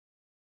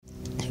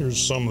Here's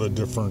some of the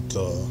different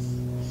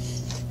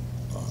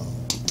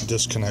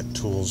disconnect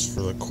tools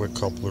for the quick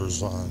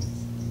couplers on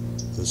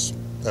this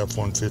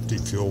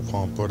F-150 fuel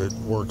pump, but it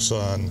works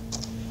on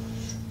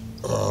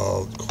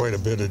quite a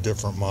bit of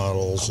different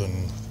models,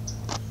 and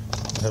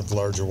have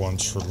larger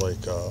ones for like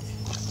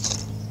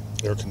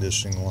air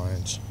conditioning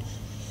lines.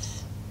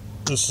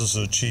 This is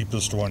the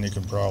cheapest one you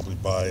can probably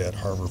buy at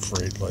Harbor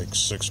Freight, like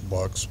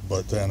 $6,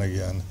 but then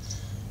again,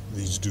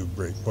 these do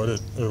break, but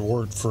it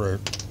worked for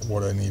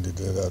what I needed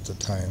it at the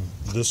time.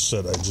 This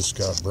set I just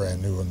got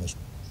brand new in this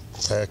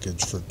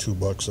package for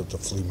 $2 at the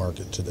flea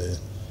market today.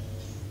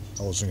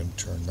 I wasn't going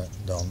to turn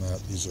down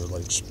that. These are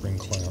like spring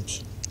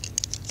clamps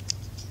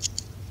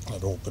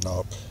that open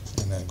up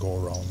and then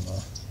go around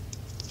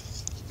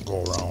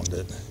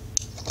it.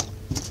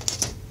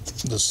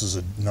 This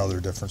is another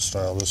different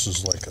style. This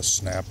is like a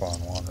snap-on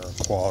one or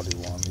a quality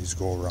one. These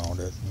go around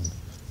it and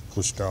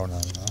push down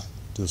on the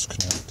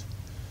disconnect.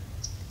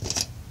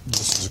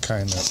 This is the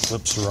kind that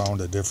flips around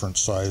at different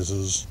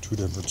sizes, 2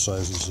 different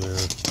sizes there,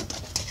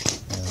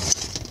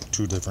 and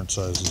 2 different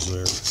sizes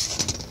there.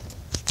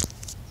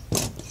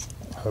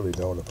 I highly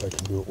doubt if I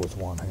can do it with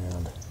one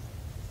hand.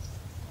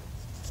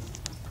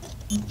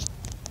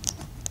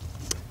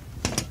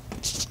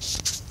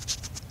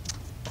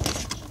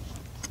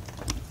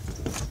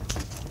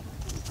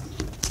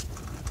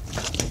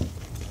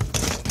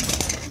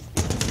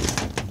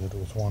 Did it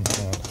with one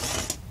hand.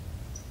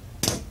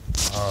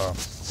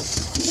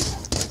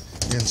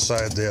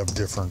 Inside they have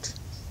different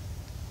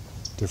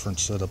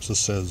setups. This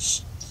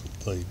says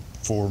like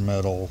 4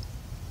 metal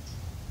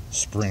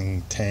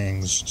spring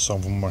tangs. Some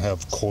of them will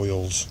have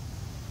coils,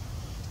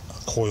 a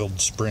coiled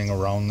spring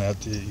around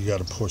that you got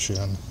to push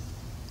in.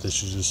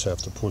 This you just have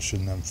to push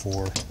in them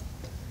 4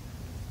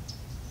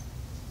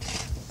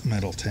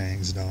 metal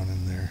tangs down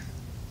in there.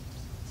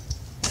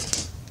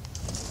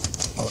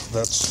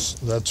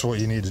 That's what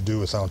you need to do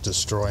without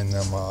destroying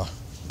them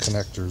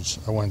connectors.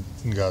 I went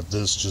and got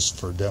this just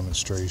for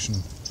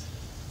demonstration.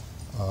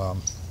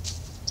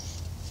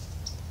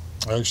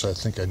 Actually, I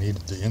think I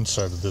needed the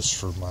inside of this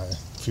for my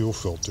fuel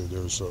filter.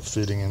 There's a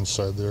fitting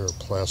inside there, a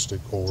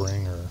plastic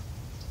O-ring, or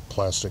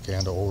plastic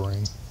and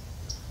O-ring.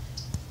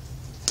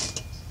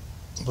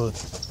 But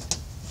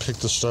pick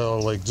the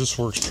style. Like this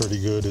works pretty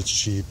good. It's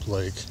cheap,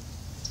 like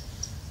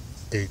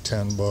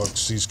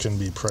 $8-10. These can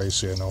be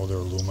pricey. I know they're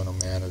aluminum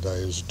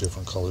anodized,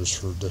 different colors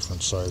for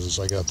different sizes.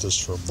 I got this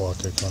for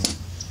 $1. I can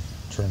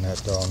turn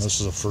that down. This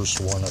is the first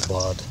one I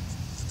bought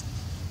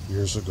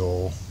years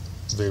ago.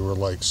 They were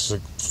like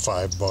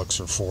 $5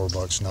 or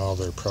 $4. Now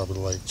they're probably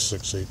like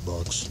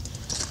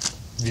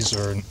 $6-8. These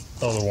are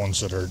other ones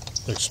that are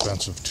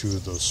expensive too,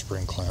 the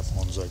spring clamp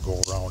ones that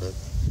go around it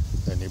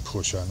and you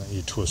push on it,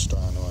 you twist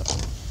onto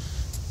it.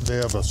 They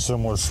have a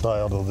similar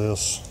style to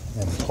this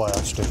in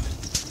plastic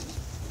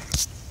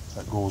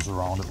that goes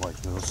around it like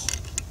this.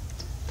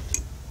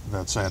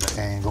 That's at an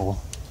angle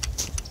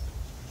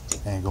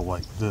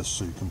like this,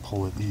 so you can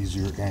pull it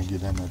easier and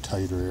get in a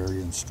tighter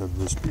area. Instead of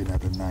this being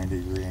at a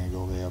 90-degree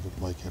angle, they have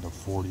it like at a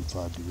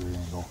 45-degree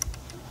angle.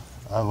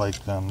 I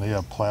like them. They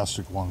have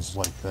plastic ones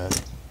like that.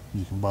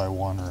 You can buy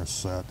one or a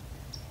set,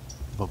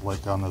 but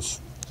like on this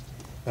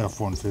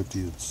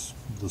F-150, it's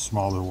the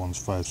smaller one's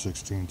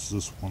 5/16,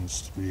 this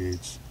one's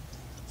 3/8,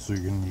 so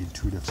you're gonna need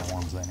 2 different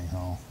ones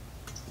anyhow.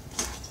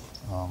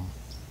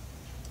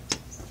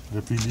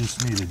 If you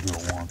just need to do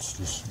it once,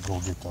 just go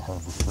get the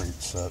Harbor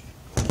Freight set.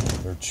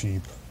 They're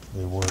cheap,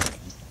 they work,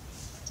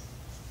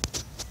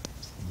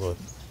 but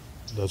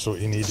that's what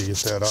you need to get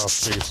that off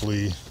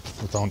safely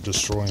without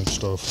destroying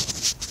stuff.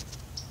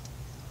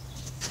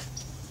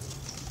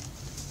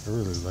 I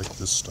really like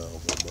this style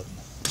though, but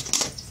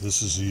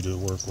this is easy to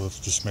work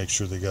with. Just make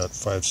sure they got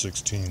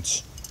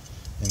 5/16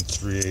 and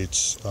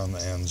 3/8 on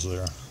the ends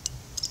there.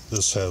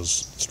 This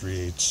has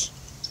 3/8.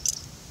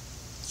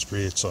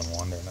 3/8 on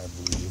one end, I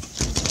believe.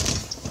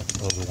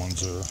 Other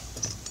ones are,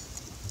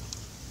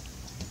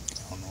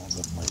 I don't know,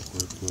 that might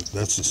work good.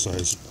 That's the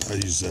size, I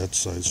use that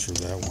size for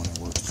that one, it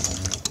works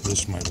fine.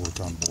 This might work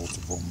on both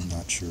of them, I'm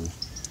not sure.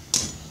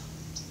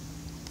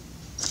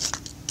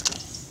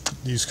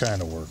 These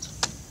kind of work.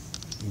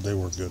 They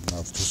work good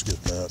enough, just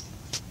get that.